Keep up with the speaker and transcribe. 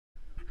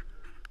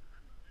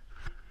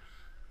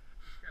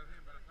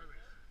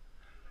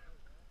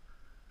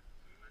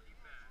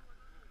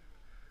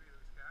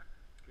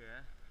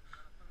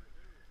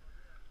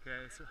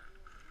penso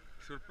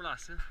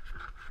surplus.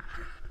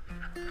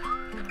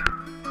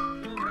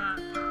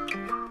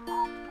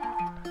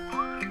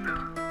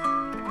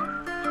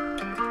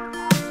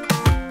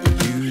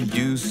 You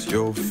use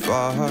your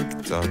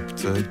fucked up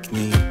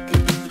technique,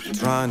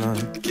 trying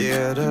to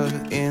get her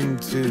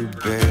into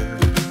bed.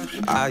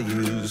 I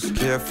use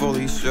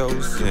carefully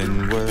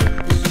chosen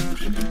words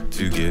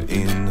to get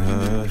in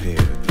her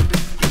head.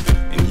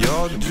 In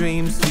your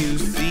dreams you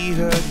see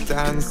her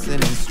dancing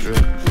and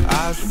strip.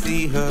 I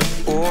see her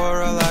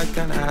aura like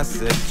an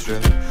acid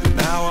trip.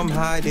 Now I'm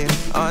hiding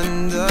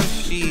under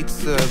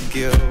sheets of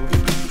guilt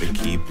that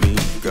keep me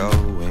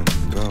going,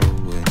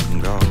 going,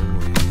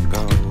 going,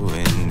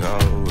 going,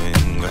 going,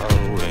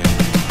 going.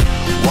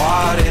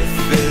 What if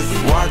it's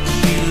what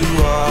you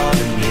are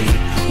to me?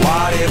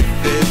 What if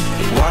it's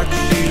what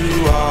you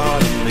are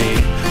to me?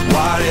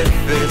 What if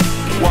it's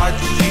what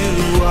you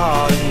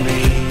are to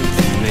me,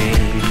 to me,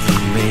 to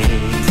me,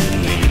 to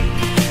me?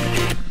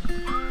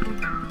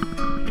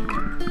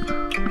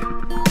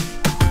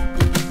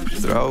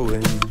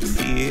 Throwing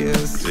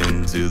tears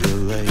into the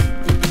lake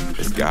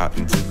has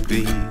gotten to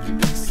be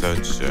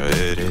such a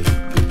headache,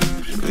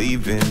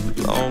 leaving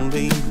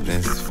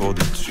loneliness for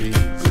the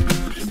trees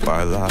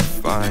while I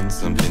find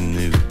something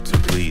new to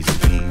please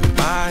me.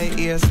 My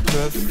ears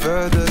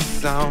prefer the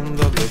sound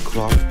of the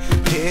clock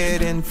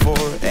hitting 4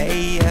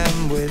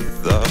 a.m.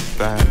 with a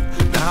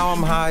bang. Now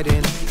I'm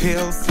hiding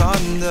pills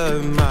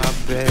under my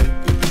bed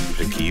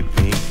to keep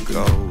me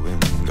going,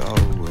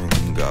 going,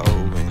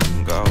 going,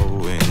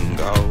 going,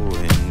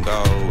 going,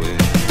 going.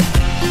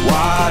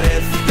 What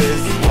if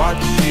it's what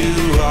you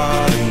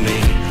are to me?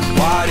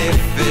 What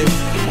if it's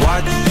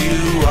what you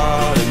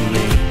are to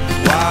me?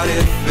 What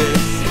if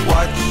it's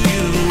what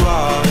you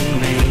are to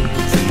me,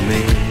 to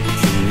me,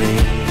 to me,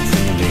 to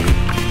me?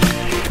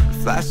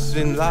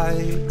 Flashing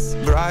lights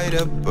bright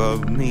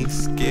above me,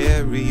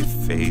 scary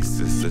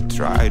faces that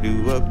try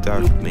to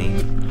abduct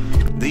me,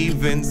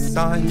 leaving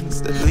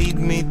signs that lead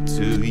me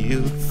to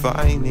you,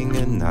 finding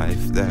a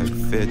knife that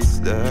fits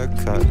the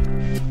cut.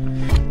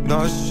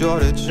 No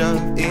shortage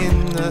of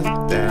in the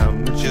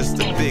dam,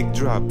 just a big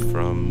drop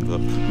from the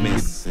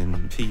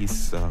missing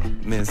piece of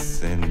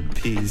missing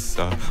piece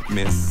of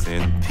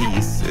missing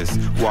pieces.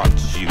 What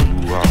you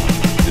are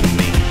to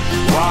me.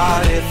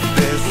 What if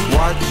it's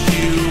what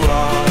you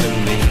are to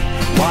me?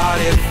 What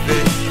if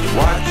it's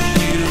what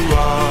you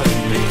are to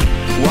me?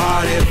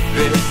 What if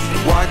it's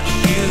what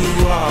you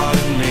are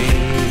to me,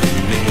 to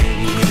me,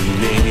 to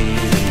me,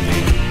 to me?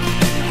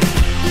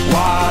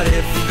 What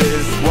if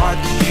it's what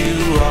you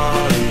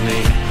are to me?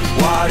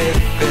 What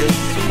if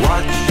it's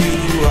what you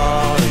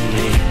are to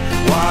me?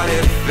 What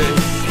if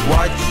it's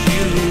what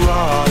you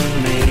are to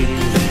me,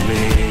 to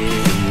me,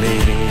 to me,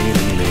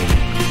 to me?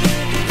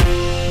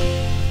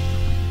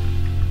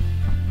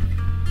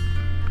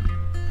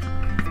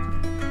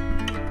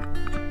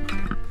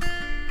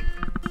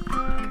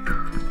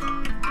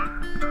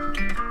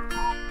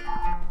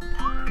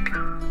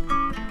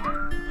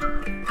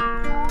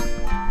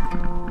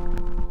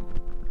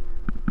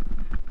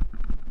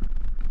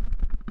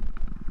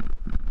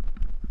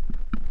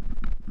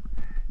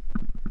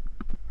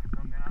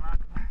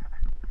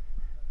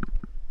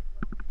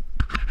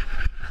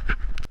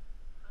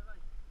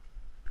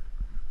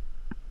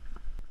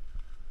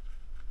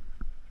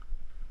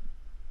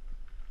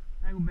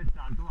 Dai un bel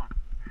salto, va.